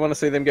because I want to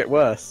see them get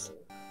worse.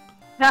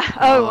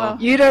 Oh, well.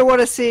 You don't want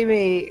to see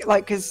me,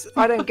 like, because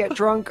I don't get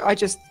drunk, I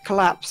just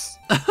collapse.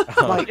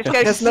 Like, Just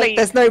go to sleep.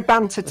 there's no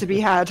banter to be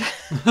had.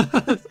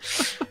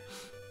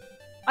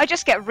 I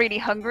just get really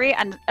hungry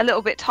and a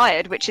little bit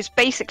tired, which is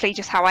basically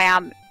just how I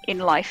am in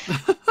life.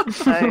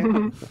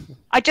 So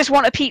I just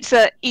want a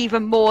pizza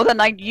even more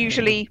than I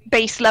usually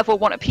base level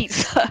want a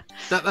pizza.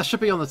 That should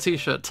be on the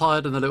t-shirt.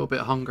 Tired and a little bit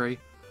hungry.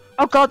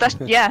 Oh god, that's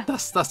yeah.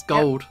 That's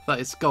gold. That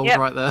is gold Yep.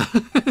 right there.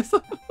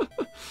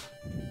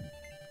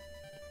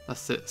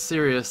 That's it.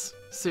 Serious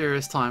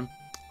time.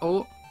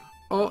 Oh,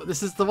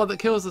 this is the one that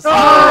kills us.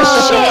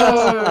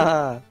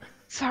 Oh,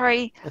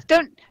 Sorry,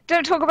 don't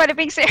talk about it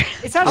being serious.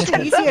 It's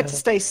actually easier to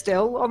stay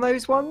still on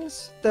those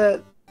ones.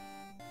 The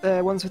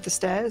ones with the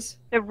stairs.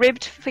 The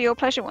ribbed for your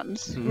pleasure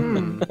ones.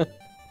 Mm.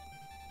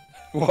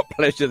 What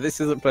pleasure! This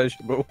isn't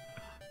pleasurable.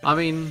 I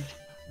mean,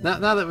 now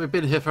that we've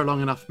been here for a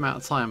long enough amount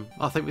of time,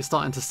 I think we're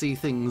starting to see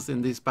things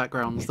in these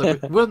backgrounds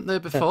that weren't there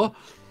before.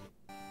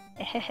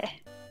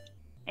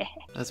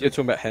 As You're we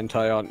talking about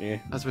hentai, aren't you?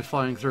 as we're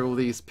flying through all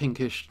these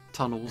pinkish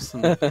tunnels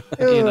and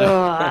you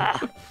know,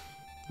 Ugh.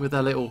 with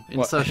their little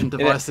What, insertion in a-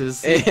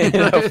 devices. In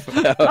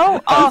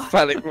a- Oh.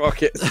 phallic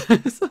rockets.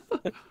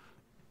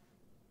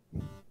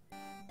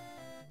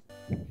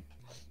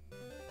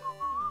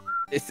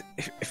 If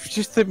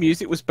just the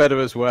music was better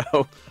as well.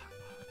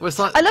 Well, it's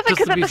like, I love it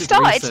because the at the music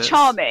start it's resets.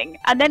 charming,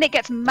 and then it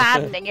gets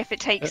maddening if it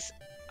takes.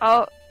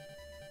 Oh,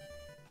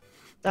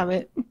 Damn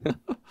it.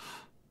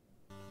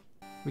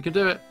 We can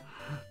do it.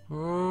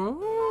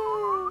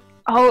 oh,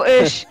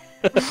 Ush.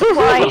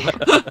 Why?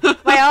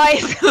 My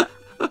eyes.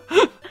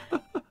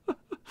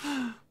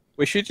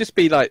 We should just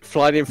be like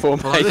flying in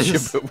formation,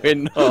 this. but we're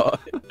not.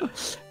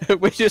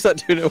 We're just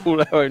like doing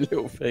all our own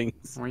little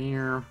things.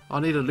 I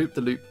need a loop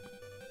the loop.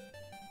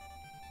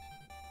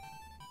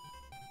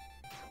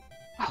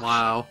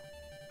 Wow.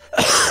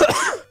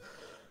 I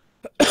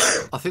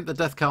think the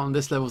death count on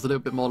this level is a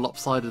little bit more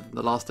lopsided than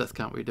the last death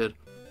count we did.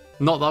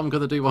 Not that I'm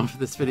going to do one for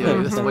this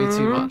video, that's way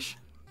too much.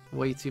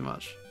 Way too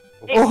much.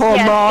 Oh,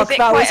 Mark, is it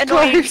that quite was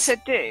annoying close. to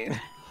do?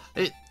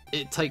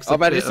 It takes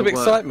I've a added bit some of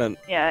work. excitement.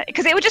 Yeah,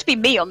 because it would just be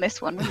me on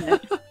this one,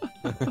 wouldn't it?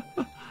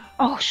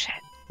 Oh shit!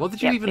 What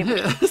did you Yeah, even it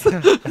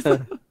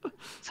hit?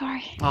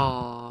 Sorry.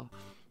 Aww.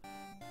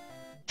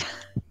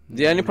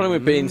 The only problem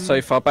with being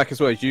so far back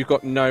as well is you've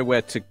got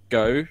nowhere to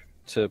go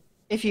to.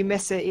 If you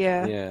miss it,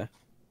 yeah. Yeah.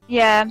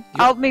 Yeah,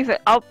 I'll move it.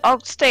 I'll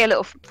stay a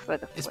little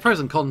further. It's Forward. pros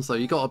and cons though,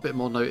 you got a bit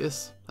more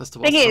notice as to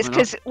what's Thing is,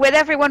 coming up. because with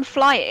everyone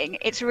flying,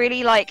 it's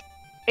really like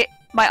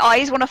my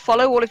eyes want to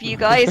follow all of you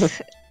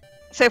guys.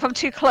 So if I'm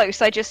too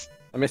close, I just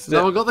I missed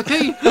No it. one got the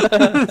key!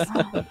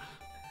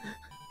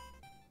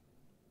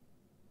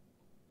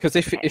 Because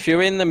if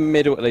you're in the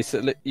middle at least,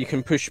 you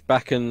can push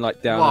back and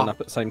like down Wow. and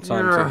up at the same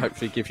time Yeah. to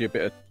hopefully give you a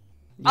bit of.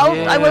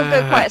 I won't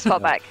go quite as Yeah. far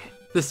back.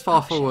 This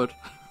far forward.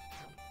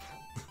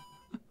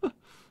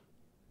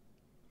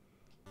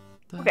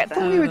 We'll get I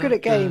thought there. we were good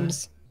at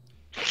games.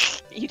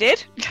 You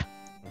did?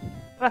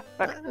 I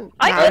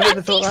I'm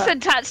never thought that.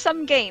 decent at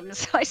some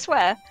games. I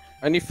swear.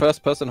 Only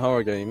first-person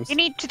horror games. You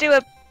need to do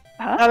a.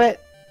 Huh? Damn it.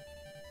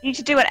 You need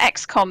to do an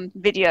XCOM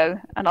video,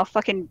 and I'll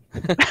fucking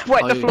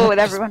wipe the floor with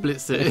everyone.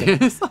 Splits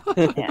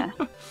it. Yeah.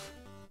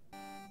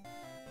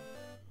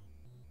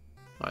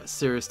 Right,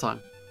 serious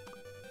time.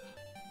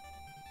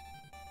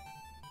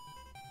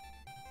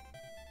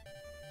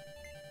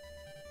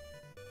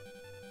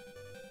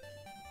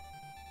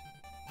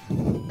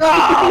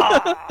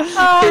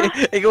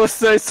 It got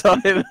so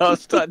silent. I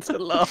was starting to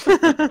laugh.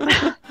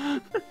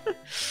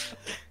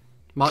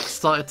 Mark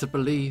started to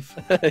believe.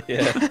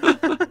 Yeah.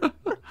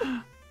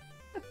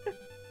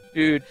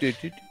 Do, do,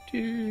 do,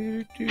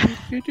 do, do,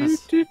 do, do,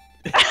 do.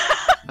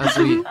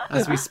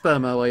 As we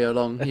sperm our way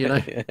along, you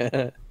know.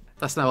 Yeah.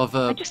 That's now a I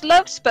verb. just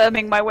love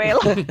sperming my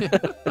whale.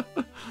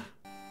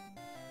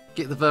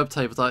 Get the verb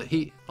tables like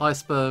I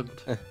spermed,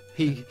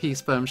 he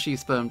spermed, she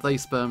spermed, they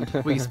spermed,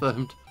 we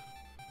spermed.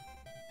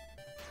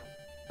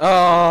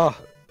 Oh,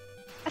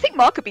 I think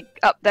Mark could be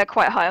up there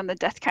quite high on the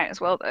death count as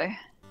well, though.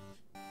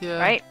 Yeah.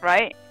 Right?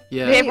 Right?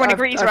 Yeah. Everyone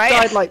agrees, I've right?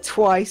 died like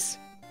twice.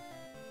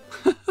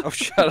 oh,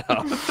 shut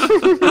up.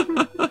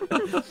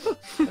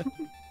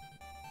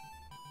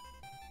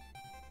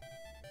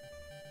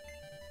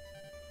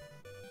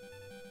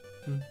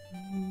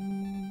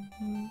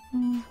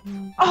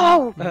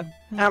 Oh!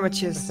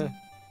 Amateurs.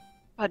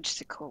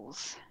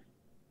 Fudgesicles.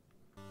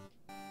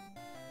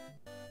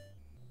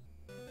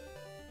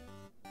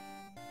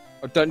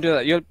 Oh, don't do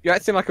that. You're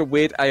acting like a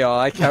weird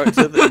AI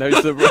character that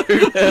knows the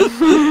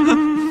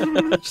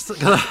route. Just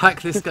gonna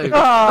hack this game.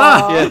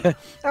 Ah! Yeah.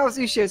 That was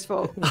Ushio's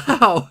fault.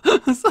 Ow!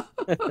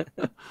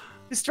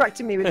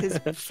 Distracting me with his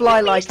We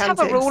fly-like used to have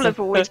antics. a rule of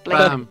always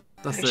blaming Bam.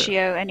 That's it.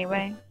 Ratio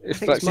anyway. It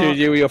think fucks Mark-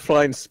 you with your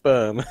flying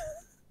sperm.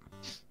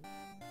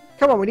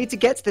 Come on, we need to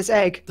get to this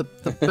egg. The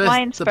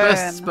Flying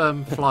best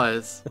sperm. sperm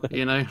flies,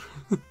 you know.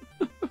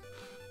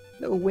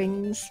 Little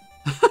wings.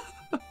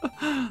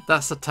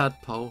 That's a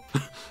tadpole.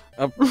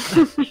 Um,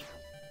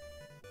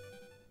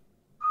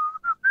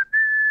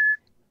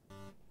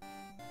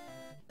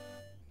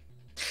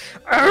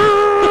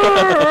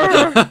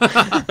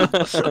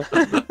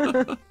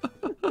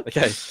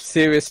 okay,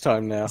 serious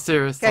time now.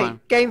 Serious Okay,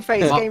 time. game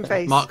face, Mark- game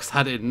face. Mark's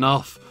had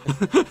enough.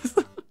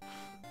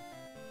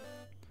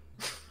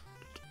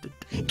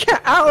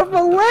 Get out of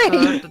my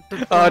way!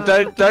 Oh,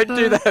 don't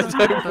do that.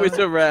 Don't whiz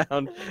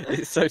around.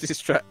 It's so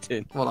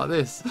distracting. What, like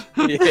this?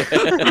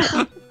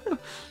 Yeah.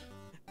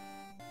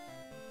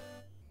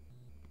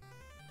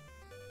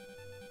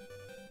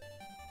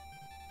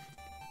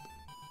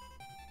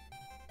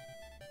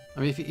 I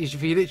mean, if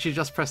you literally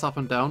just press up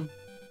and down,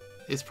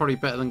 it's probably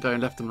better than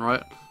going left and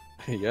right.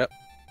 Yep.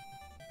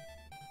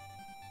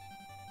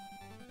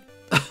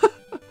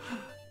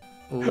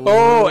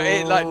 Oh,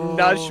 it like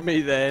nudged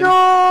me then.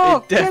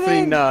 No! It definitely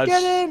get in, nudged.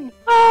 Get in!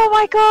 Oh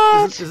my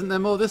god! Isn't there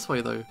more this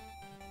way though?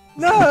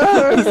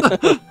 No!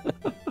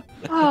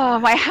 Oh,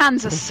 my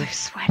hands are so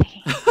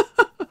sweaty.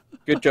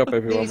 Good job,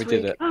 everyone. We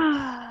did it.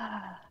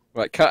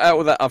 Right, cut out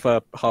all that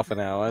other half an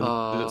hour. And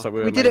it looks like we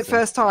were we did it amazing.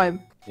 first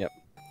time.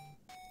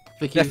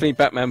 Vicky, Definitely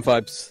Batman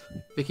vibes.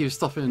 Vicky was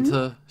starting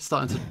to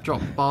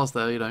drop bars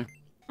there, you know.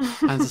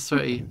 Hands are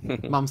sweaty,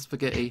 mum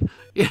spaghetti.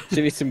 Yeah. Do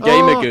you need some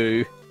gamer Oh.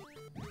 goo?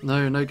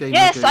 No game.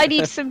 Yes, I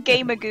need some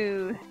gamer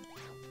goo.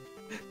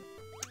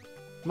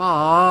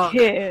 Mark.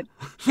 Kid.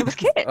 It was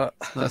Kid.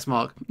 That's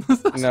Mark.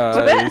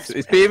 No,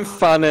 it's being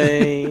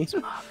funny.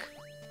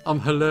 I'm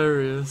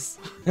hilarious.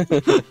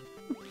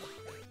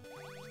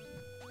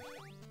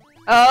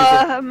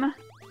 Okay.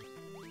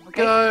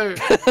 Go.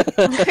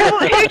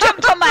 Who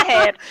jumped on my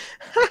head?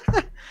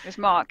 It was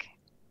Mark.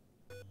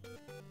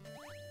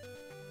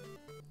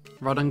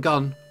 Run and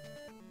gun.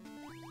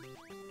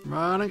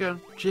 Run and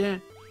gun. Yeah.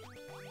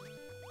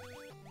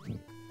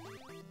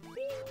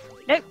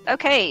 Nope.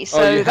 Okay, Oh,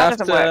 so you that have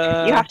doesn't to-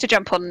 work. You have to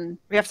jump on.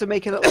 We have to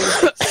make a little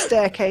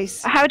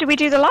staircase. How do we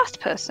do the last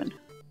person?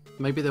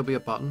 Maybe there'll be a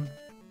button.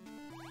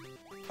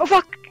 Oh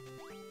fuck!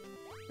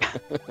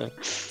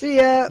 See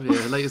ya!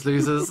 Yeah, latest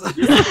losers.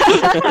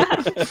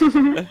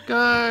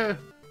 Go.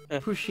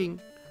 Pushing.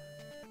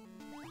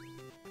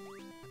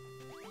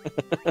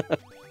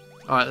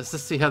 Alright, let's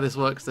just see how this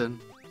works then.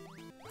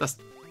 That's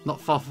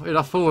not far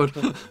enough forward.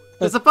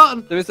 There's a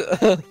button! There is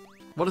a...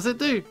 What does it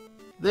do?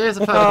 There's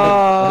a button.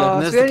 Oh,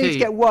 And so there's we the only need to key.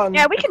 get one.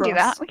 Yeah, we can do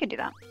across. that. We can do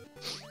that.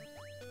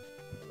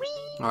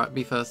 Alright,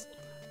 be first.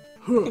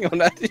 Hang on,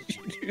 how did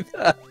you do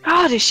that?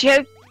 God, is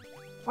she?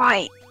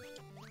 Right.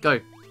 Go.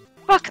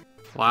 Fuck.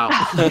 Wow.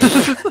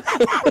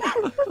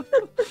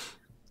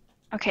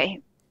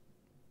 Okay.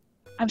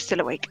 I'm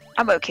still awake.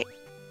 I'm okay.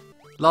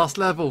 Last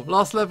level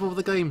of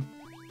the game.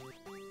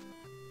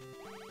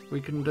 We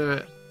can do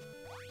it.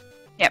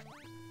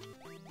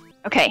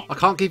 Okay. I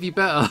can't give you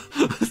better.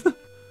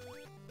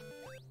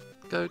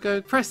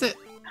 Go, press it.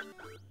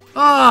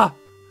 Ah!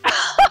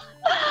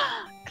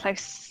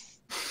 Close.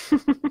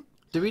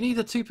 Do we need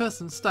a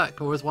two-person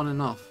stack, or is one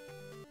enough?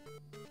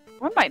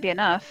 One might be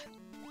enough.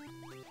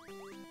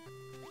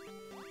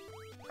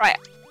 Right.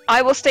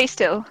 I will stay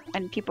still,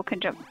 and people can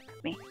jump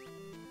with me.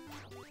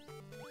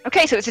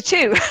 Okay, so it's a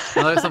 2.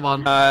 No, it's a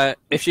one.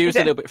 If she was Is a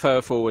it? little bit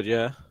further forward,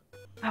 yeah.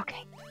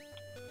 Okay.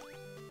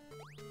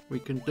 We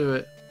can do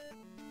it.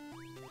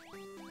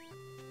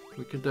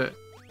 We can do it.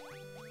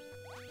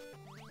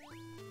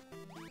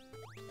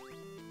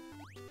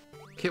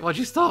 Kit, why'd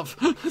you stop?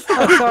 Oh,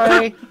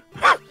 sorry.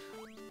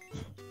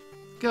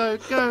 Go.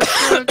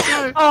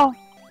 Oh,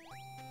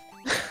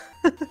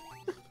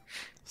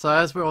 So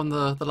as we're on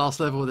the last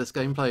level of this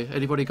gameplay,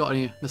 anybody got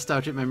any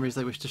nostalgic memories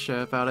they wish to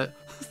share about it?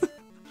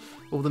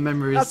 All the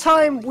memories. That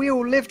time we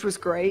all lived was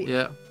great.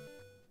 Yeah.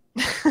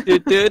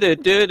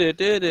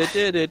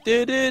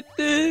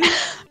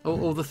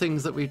 All the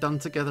things that we've done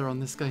together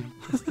on this game.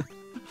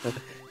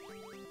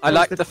 I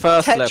liked the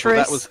first level. That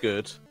Tetris. was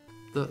good.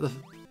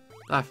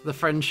 The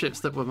friendships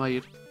that were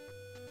made.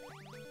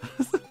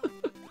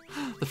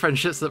 The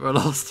friendships that were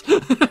lost.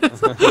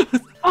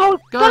 Oh,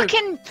 Go.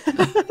 fucking.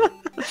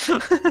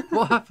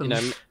 What happened? You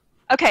know,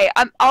 Okay,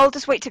 I'll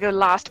just wait to go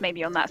last,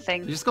 maybe on that You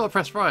thing. just gotta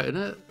press right, isn't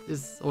it?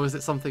 Or is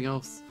it something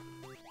else?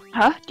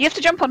 Huh? You have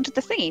to jump onto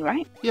the thingy,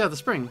 right? Yeah, the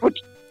spring. Would-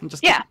 And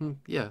just yeah.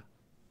 Yeah.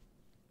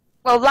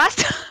 Well,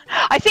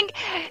 I think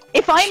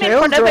if I'm in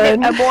front of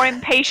Children. a more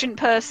impatient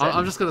person,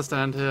 I'm just gonna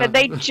stand here. then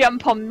they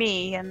jump on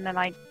me, and then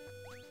I.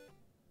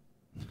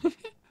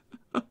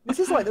 This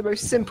is like the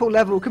most simple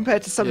level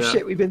compared to some Yeah.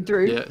 shit we've been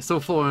through. Yeah, it's all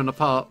falling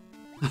apart.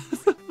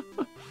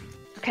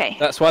 Okay.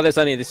 that's why there's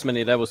only this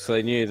many levels, so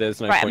they knew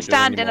there's no Right, I'm point doing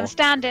standing. anymore. I'm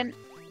standing.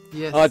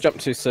 Yes. I jumped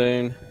too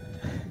soon.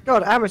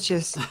 God,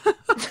 amateurs.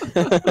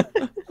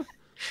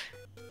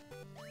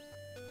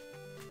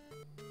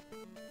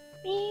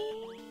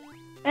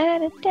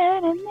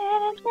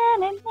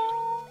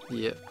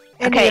 Yeah.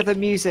 Any Okay. other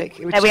music,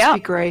 it would There we just are. be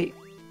great.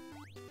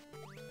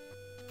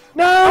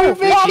 No,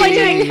 Vicky! What am I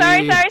doing?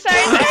 Vicky!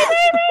 Sorry.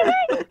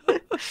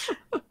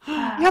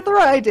 You had the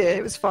right idea.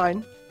 It was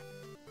fine.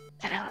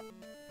 Shut up.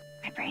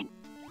 My brain.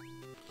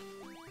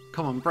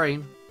 Come on,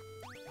 brain.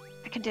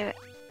 I can do it.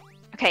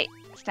 Okay,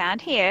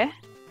 stand here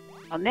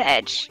on the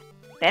edge.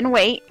 Then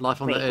wait.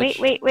 Life on Wait, the edge.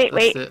 wait.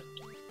 That's it.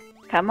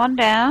 Come on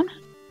down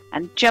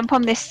and jump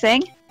on this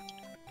thing.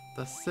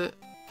 That's it.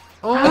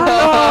 Oh!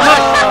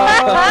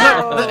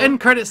 Oh! Look, the end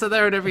credits are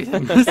there and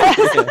everything.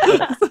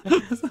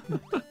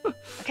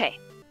 Okay.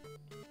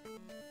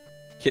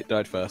 Kit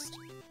died first.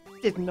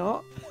 Did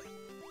not.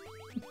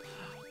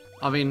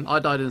 I mean, I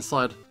died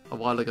inside a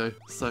while ago,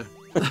 so.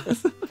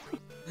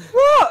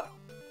 What?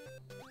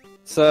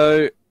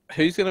 So,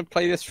 who's going to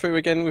play this through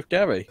again with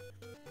Gary?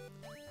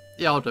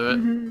 Yeah, I'll do it.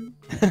 Mhm.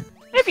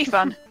 It'd be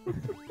fun.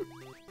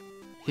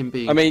 Him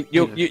being. I mean,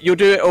 you know, you'll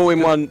do it all in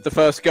the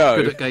first go.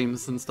 good at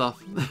games and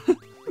stuff.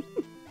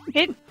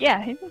 He'd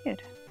be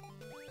good.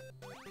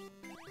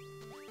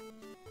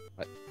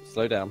 Right,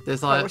 slow down.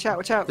 There's Oh, like watch out,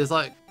 watch out. there's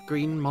like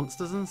green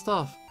monsters and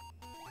stuff.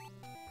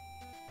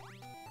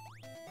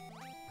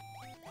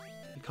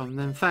 Here come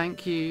them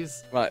thank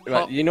yous. Right.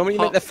 Hop, You normally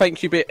hop. make the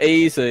thank you bit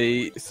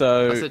easy,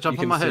 so That's it. Jump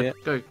you on can my see head.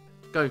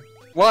 it. Go.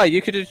 Why?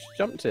 You could have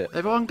jumped it.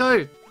 Everyone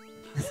go.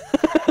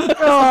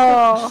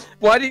 Oh,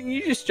 Why didn't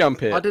you just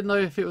jump it? I didn't know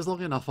if it was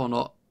long enough or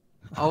not.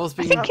 I was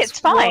I being. think it's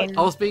fine.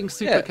 I was being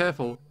super Yeah.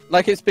 careful.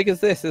 Like it's big as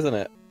this, isn't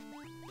it?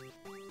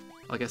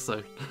 I guess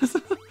so.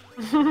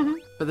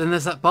 But then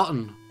there's that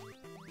button.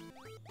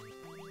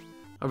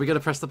 Are we going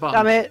to press the button?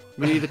 damn it.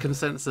 We need a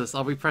consensus.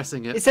 Are we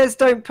pressing It it? says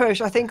don't push.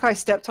 I think I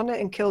stepped on it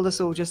and killed us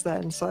all just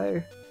then,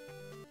 so...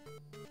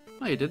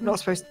 No, you didn't. Not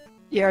supposed...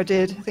 Yeah, I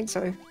did. I think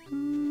so.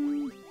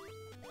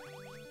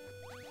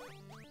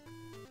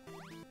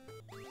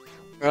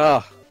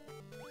 Ah.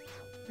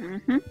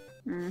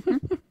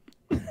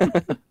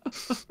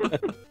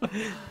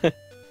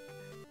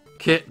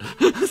 Kit.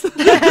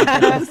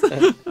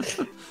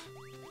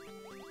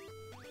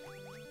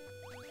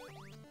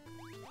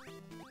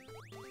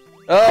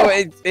 Oh,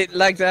 it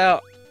lagged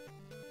out.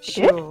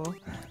 Sure.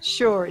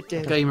 Sure it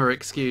did. Gamer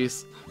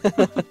excuse.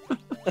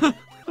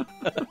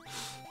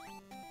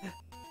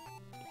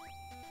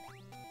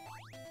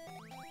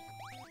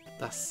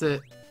 That's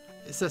it.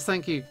 It says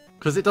thank you.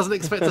 Because it doesn't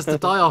expect us to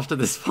die after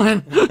this,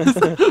 fine.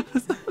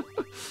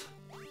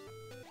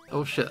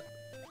 Oh shit.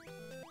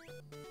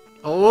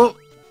 Oh,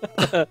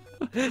 Come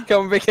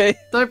on, Vicky.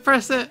 don't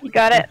press it. You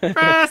got it.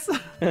 Press!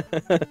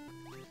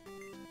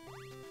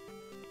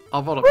 I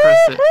want to press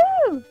it.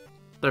 Woohoo!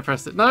 Don't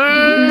press it. No!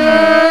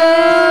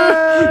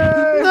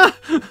 No!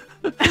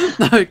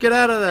 No, get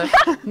out of there.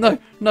 No.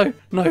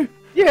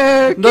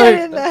 Yeah, No.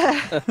 get in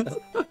there.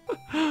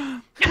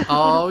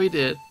 Oh, we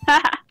did.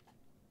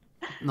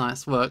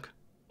 Nice work.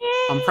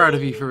 I'm proud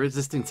of you for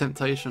resisting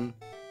temptation.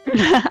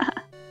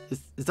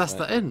 Is that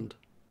the end?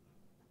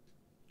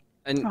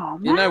 And Oh,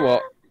 you know man.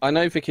 what? I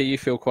know, Vicky, you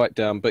feel quite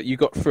down, but you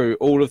got through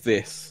all of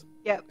this.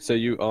 Yep. So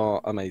you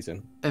are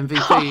amazing.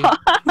 MVP.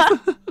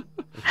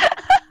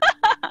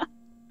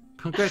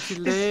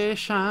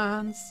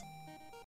 Congratulations.